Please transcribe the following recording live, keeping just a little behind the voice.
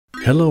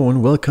Hello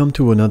and welcome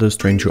to another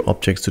Stranger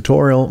Objects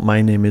tutorial.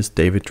 My name is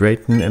David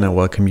Drayton and I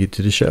welcome you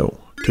to the show.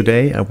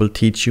 Today I will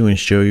teach you and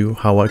show you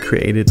how I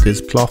created this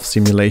cloth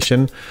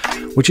simulation,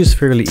 which is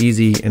fairly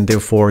easy, and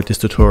therefore this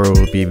tutorial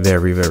will be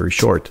very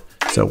short.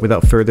 So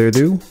without further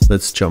ado,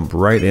 let's jump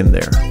right in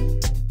there.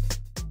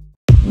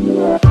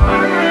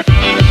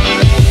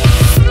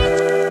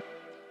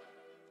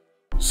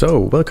 So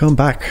welcome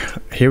back.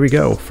 Here we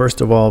go.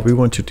 First of all, we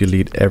want to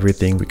delete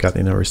everything we got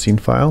in our scene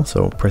file.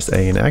 So press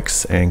A and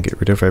X and get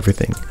rid of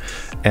everything.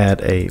 Add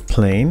a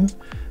plane,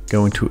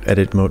 go into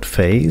edit mode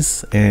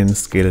phase and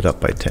scale it up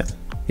by 10.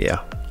 Yeah,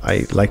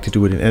 I like to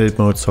do it in edit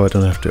mode so I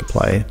don't have to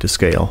apply to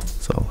scale.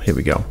 So here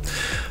we go.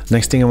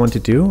 Next thing I want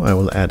to do, I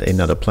will add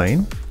another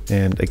plane.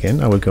 And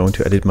again, I will go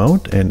into edit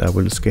mode and I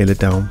will scale it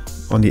down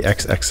on the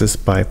X-axis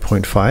by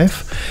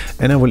 0.5.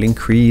 And I will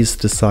increase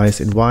the size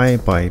in Y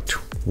by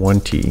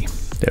 20.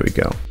 There we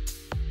go.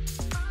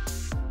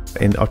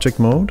 In object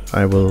mode,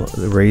 I will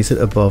raise it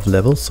above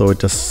level so it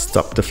just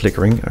stops the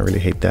flickering. I really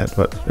hate that,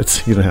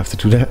 but you don't have to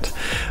do that.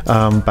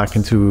 Back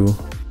into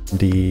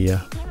the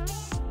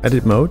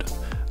edit mode,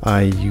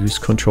 I use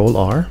Control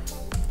R.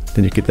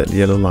 Then you get that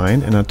yellow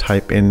line and I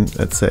type in,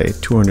 let's say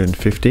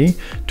 250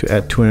 to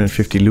add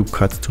 250 loop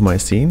cuts to my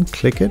scene.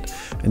 Click it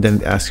and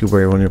then it asks you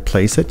where you want to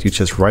place it. You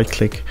just right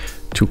click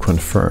to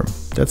confirm.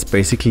 That's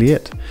basically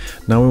it.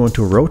 Now we want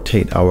to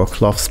rotate our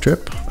cloth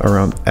strip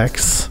around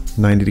X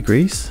 90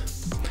 degrees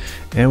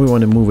and we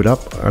want to move it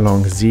up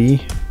along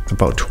Z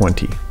about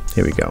 20.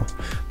 Here we go.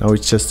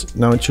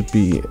 Now it should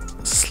be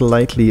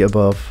slightly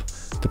above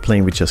the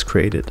plane we just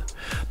created.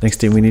 Next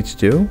thing we need to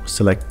do,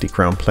 select the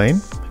ground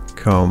plane,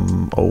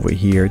 come over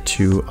here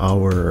to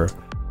our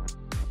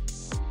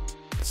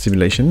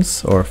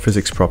simulations or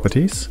physics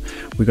properties.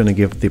 We're going to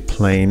give the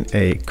plane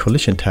a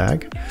collision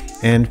tag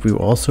and we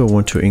also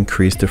want to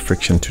increase the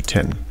friction to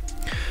 10.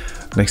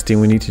 Next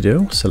thing we need to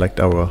do, select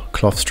our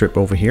cloth strip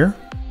over here,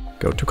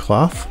 go to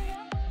cloth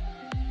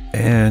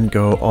and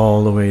go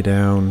all the way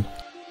down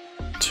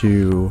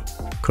to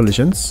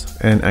collisions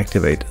and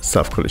activate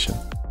self collision.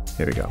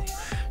 Here we go.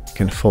 You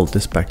can fold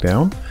this back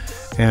down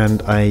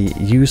and I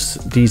use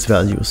these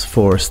values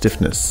for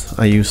stiffness.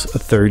 I use a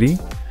 30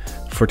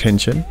 for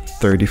tension,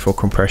 30 for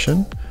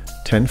compression,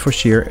 10 for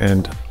shear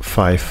and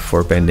 5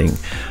 for bending.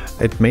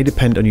 It may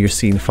depend on your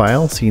scene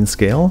file, scene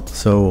scale,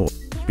 so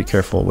be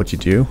careful what you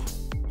do.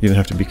 You don't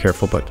have to be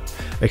careful, but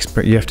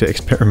you have to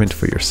experiment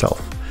for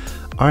yourself.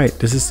 Alright,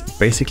 this is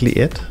basically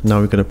it. Now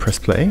we're going to press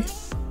play.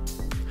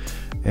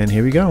 And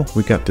here we go.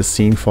 We got the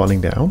scene falling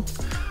down.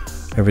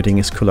 Everything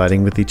is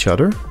colliding with each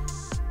other.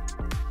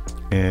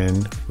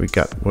 And we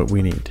got what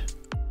we need.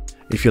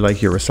 If you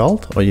like your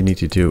result, all you need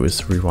to do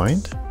is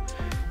rewind,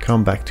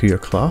 come back to your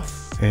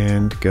cloth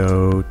and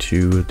go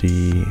to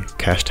the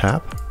cache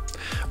tab.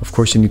 Of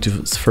course, you need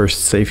to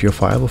first save your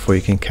file before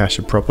you can cache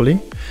it properly.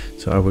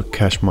 So I will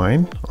cache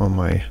mine on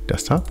my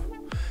desktop.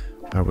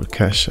 I will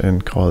cache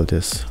and call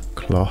this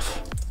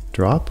cloth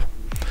drop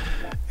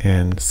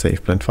and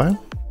save blend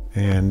file.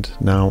 And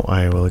now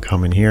I will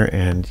come in here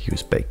and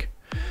use bake.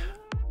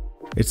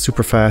 It's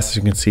super fast. As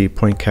you can see,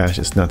 point cache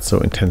is not so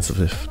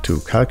intensive to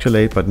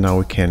calculate, but now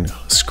we can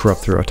scrub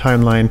through our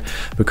timeline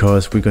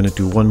because we're going to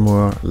do one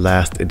more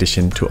last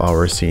addition to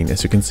our scene.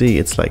 As you can see,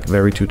 it's like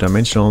very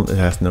two-dimensional. It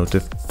has no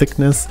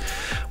thickness.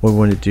 What we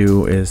want to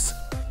do is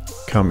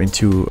come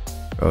into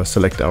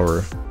select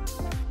our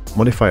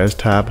modifiers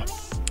tab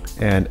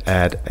and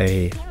add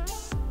a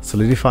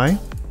solidify.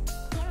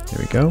 There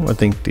we go. I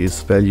think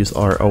these values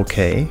are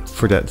okay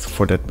for that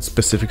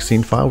specific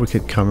scene file. We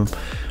could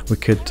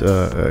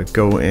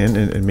go in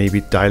and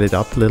maybe dial it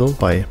up a little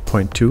by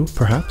 0.2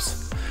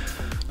 perhaps,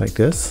 like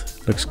this.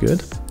 Looks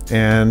good.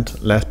 And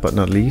last but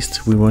not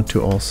least, we want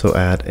to also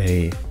add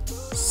a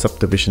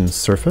subdivision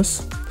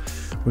surface.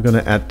 We're going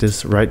to add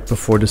this right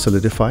before the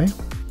solidify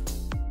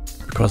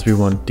because we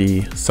want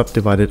the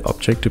subdivided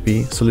object to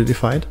be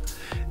solidified,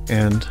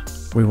 and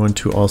we want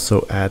to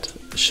also add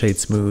shade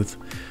smooth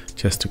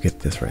just to get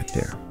this right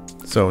there.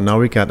 So now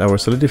we got our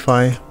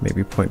solidify.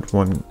 Maybe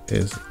 0.1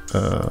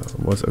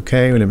 was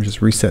okay. Let me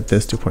just reset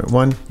this to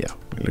 0.1. Yeah,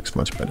 it looks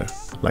much better.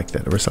 Like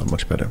that, the result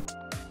much better.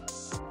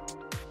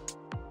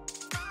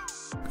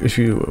 If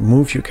you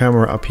move your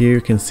camera up here,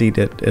 you can see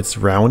that it's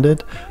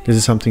rounded. This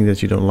is something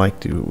that you don't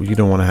want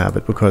to have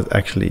it, because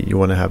actually you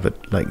want to have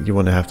it like you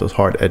want to have those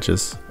hard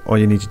edges. All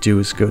you need to do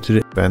is go to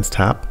the advanced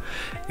tab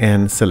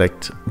and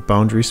select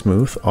boundary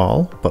smooth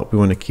all, but we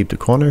want to keep the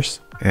corners,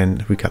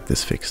 and we got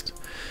this fixed.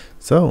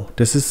 So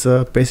this is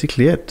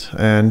basically it,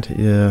 and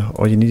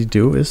all you need to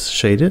do is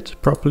shade it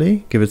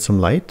properly, give it some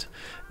light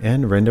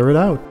and render it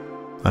out.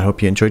 I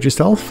hope you enjoyed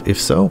yourself. If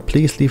so,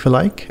 please leave a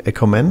like, a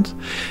comment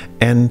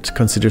and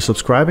consider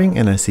subscribing,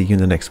 and I see you in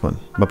the next one.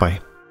 Bye bye.